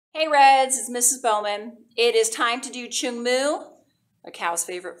Hey Reds, it's Mrs. Bowman. It is time to do Choong Moo, a cow's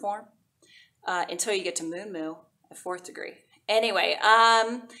favorite form, until you get to Moon Moo, a 4th degree. Anyway,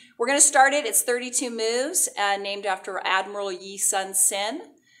 we're going to start it. It's 32 moves, named after Admiral Yi Sun Sin,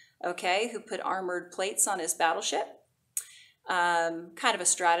 okay, who put armored plates on his battleship. Kind of a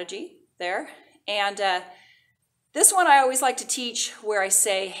strategy there. And this one I always like to teach where I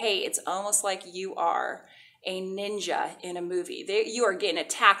say, hey, it's almost like you are a ninja in a movie. You are getting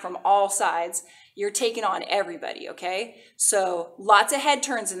attacked from all sides. You're taking on everybody, okay? So lots of head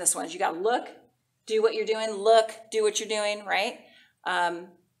turns in this one. You got to look, do what you're doing, look, do what you're doing, right?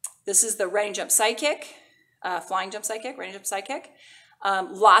 This is the running jump side kick, flying jump side kick, running jump side kick.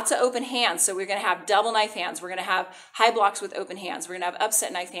 Lots of open hands. So we're going to have double knife hands. We're going to have high blocks with open hands. We're going to have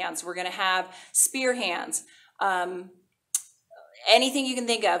upset knife hands. We're going to have spear hands. Anything you can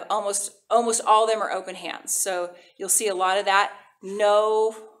think of, almost all of them are open hands. So you'll see a lot of that.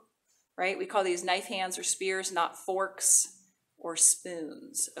 No, right? We call these knife hands or spears, not forks or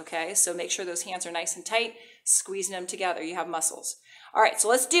spoons, okay? So make sure those hands are nice and tight, squeezing them together. You have muscles. All right, so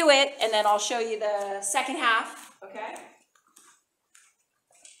let's do it, and then I'll show you the second half, okay?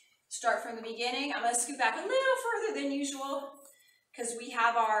 Start from the beginning. I'm going to scoot back a little further than usual because we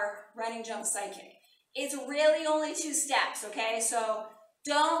have our running jump side kick. It's really only 2 steps, okay? So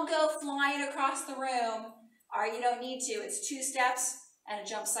don't go flying across the room, or you don't need to. It's 2 steps and a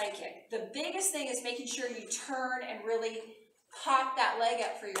jump side kick. The biggest thing is making sure you turn and really pop that leg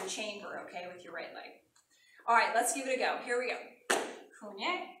up for your chamber, okay, with your right leg. All right, let's give it a go. Here we go.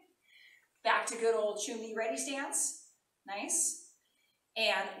 Kunye. Back to good old Choong Moo ready stance. Nice.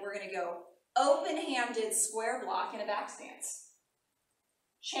 And we're going to go open-handed square block in a back stance.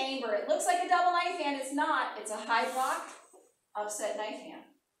 Chamber. It looks like a double knife hand. It's not. It's a high block, upset knife hand.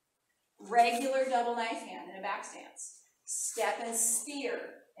 Regular double knife hand in a back stance. Step and spear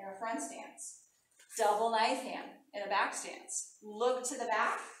in a front stance. Double knife hand in a back stance. Look to the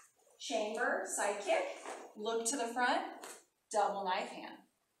back. Chamber, side kick. Look to the front. Double knife hand.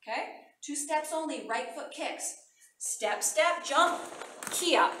 Okay? 2 steps only. Right foot kicks. Step, step, jump,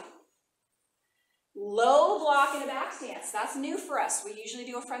 key up. Low block in a back stance. That's new for us. We usually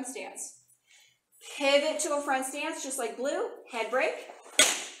do a front stance. Pivot to a front stance, just like blue. Head break.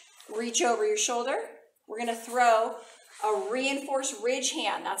 Reach over your shoulder. We're going to throw a reinforced ridge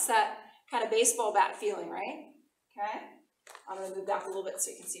hand. That's that kind of baseball bat feeling, right? Okay. I'm going to move back a little bit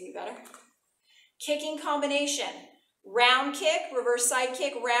so you can see me better. Kicking combination. Round kick, reverse side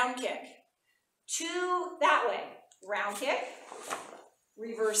kick, round kick. 2 that way. Round kick.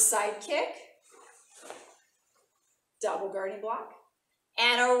 Reverse side kick. Double guarding block,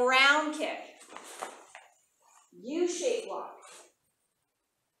 and a round kick. U-shaped block.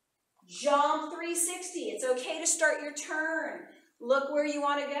 Jump 360. It's okay to start your turn. Look where you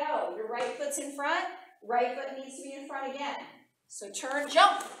want to go. Your right foot's in front. Right foot needs to be in front again. So turn,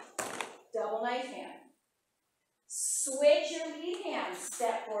 jump. Double knife hand. Switch your lead hand.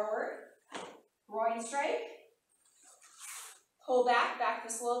 Step forward. Groin strike. Pull back, back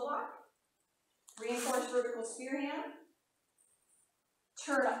to slow block. Reinforce vertical spear hand.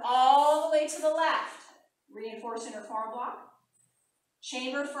 Turn all the way to the left. Reinforce inner forearm block.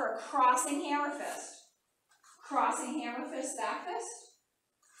 Chamber for a crossing hammer fist. Crossing hammer fist, back fist.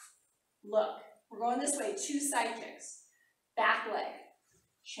 Look, we're going this way. 2 side kicks. Back leg.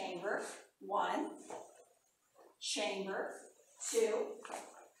 Chamber, 1. Chamber, 2.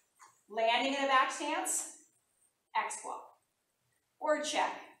 Landing in a back stance. X block. Or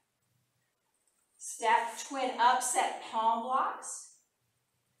check. Step, twin upset palm blocks.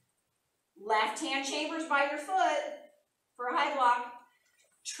 Left hand chambers by your foot for a high block.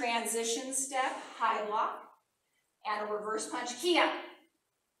 Transition step, high block. And a reverse punch, key up.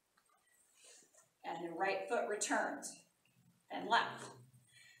 And the right foot returns. And left.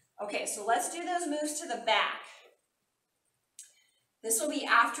 Okay, so let's do those moves to the back. This will be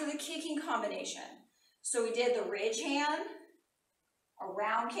after the kicking combination. So we did the ridge hand, a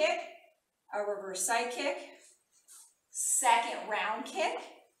round kick, a reverse side kick, second round kick,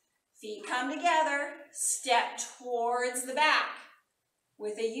 feet come together, step towards the back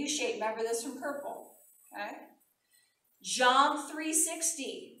with a U shape. Remember this from purple, okay? Jump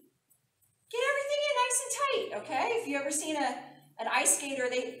 360. Get everything in nice and tight, okay? If you ever seen an ice skater,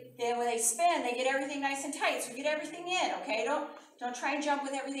 when they spin, they get everything nice and tight, so get everything in, okay? Don't try and jump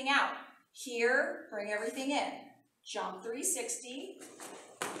with everything out. Here, bring everything in. Jump 360.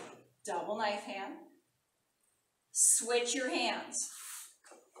 Double knife hand. Switch your hands.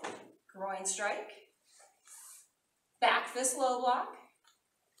 Groin strike. Back fist low block.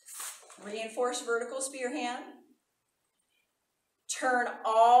 Reinforce vertical spear hand. turn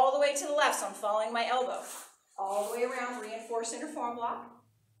all the way to the left, so I'm following my elbow. All the way around, reinforce inner forearm block.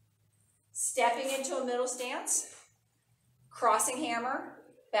 Stepping into a middle stance. Crossing hammer,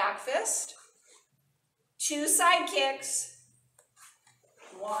 back fist. 2 side kicks.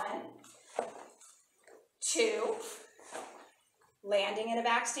 1, 2. Landing in a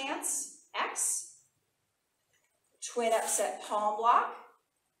back stance, X. Twin upset palm block.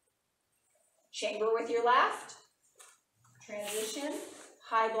 Chamber with your left. Transition,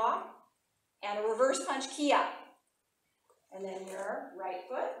 high block. And a reverse punch key up. And then your right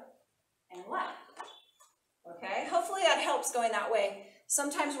foot and left. Okay, hopefully that helps going that way.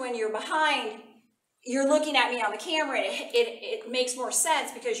 Sometimes when you're behind, you're looking at me on the camera, and it makes more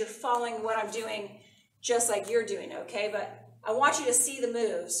sense because you're following what I'm doing just like you're doing, okay? But I want you to see the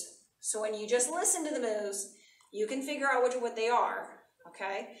moves. So when you just listen to the moves, you can figure out what they are,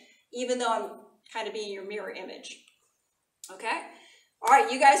 okay? Even though I'm kind of being your mirror image, okay? All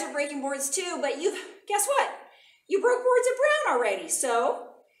right, you guys are breaking boards too, but guess what? You broke boards at brown already. So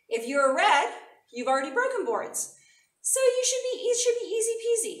if you're a red, you've already broken boards. So it should be easy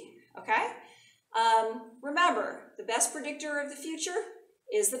peasy, okay? Remember, the best predictor of the future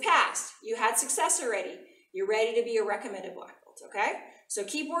is the past. You had success already. You're ready to be a recommended black belt, okay? So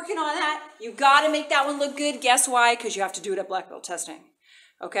keep working on that. You got to make that one look good. Guess why? Because you have to do it at black belt testing,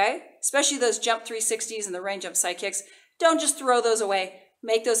 okay? Especially those jump 360s and the range jump side kicks. Don't just throw those away.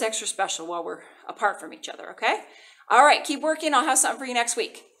 Make those extra special while we're apart from each other, okay? All right, keep working. I'll have something for you next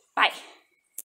week. Bye.